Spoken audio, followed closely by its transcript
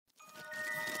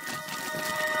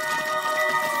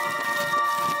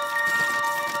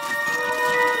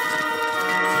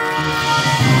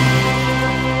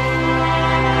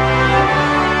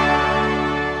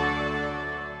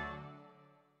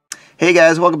Hey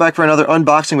guys, welcome back for another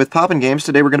unboxing with POPnGAMES.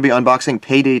 Today we're going to be unboxing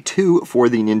Payday 2 for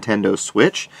the Nintendo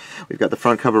Switch. We've got the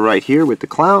front cover right here with the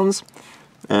clowns.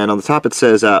 And on the top it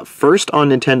says, first on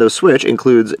Nintendo Switch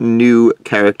includes new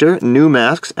character, new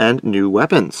masks, and new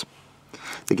weapons.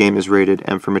 The game is rated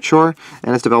M for mature,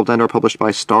 and it's developed and/or published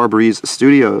by Starbreeze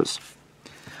Studios.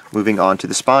 Moving on to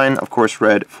the spine, of course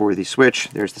red for the Switch.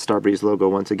 There's the Starbreeze logo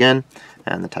once again,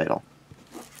 and the title.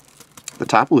 The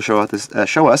top will show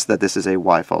us that this is a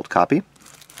Y-fold copy.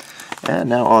 And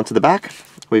now on to the back.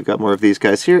 We've got more of these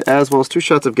guys here, as well as 2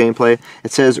 shots of gameplay.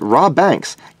 It says, rob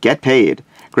banks, get paid.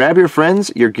 Grab your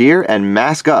friends, your gear, and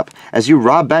mask up as you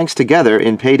rob banks together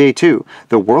in Payday 2,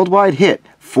 the worldwide hit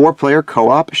 4-player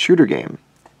co-op shooter game.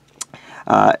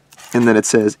 And then it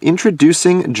says,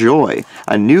 introducing Joy,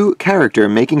 a new character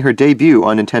making her debut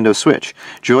on Nintendo Switch.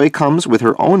 Joy comes with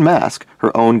her own mask,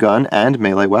 her own gun, and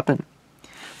melee weapon.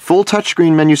 Full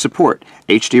touchscreen menu support,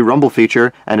 HD Rumble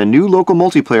feature, and a new local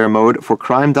multiplayer mode for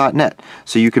crime.net,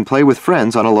 so you can play with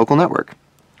friends on a local network.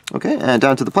 Okay, and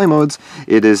down to the play modes,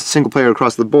 it is single player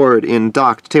across the board in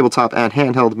docked, tabletop, and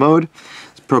handheld mode.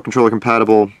 It's Pro Controller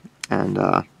compatible, and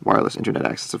wireless internet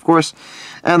access, of course.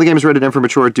 And the game is rated M for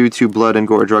mature due to blood and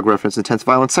gore, drug reference, intense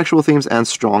violence, sexual themes, and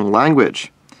strong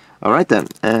language. Alright then,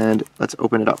 and let's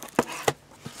open it up.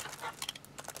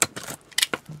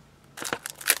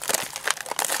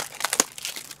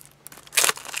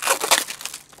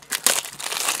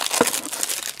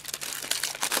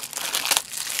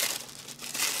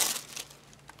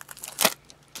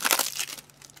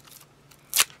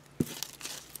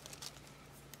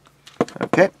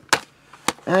 Okay,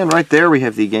 and right there we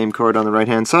have the game card on the right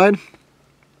hand side.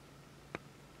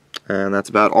 And that's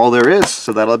about all there is,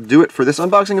 so that'll do it for this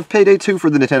unboxing of Payday 2 for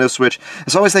the Nintendo Switch.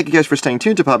 As always, thank you guys for staying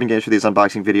tuned to POPnGAMES for these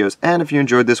unboxing videos, and if you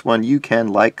enjoyed this one, you can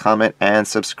like, comment, and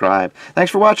subscribe.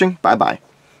 Thanks for watching, bye-bye.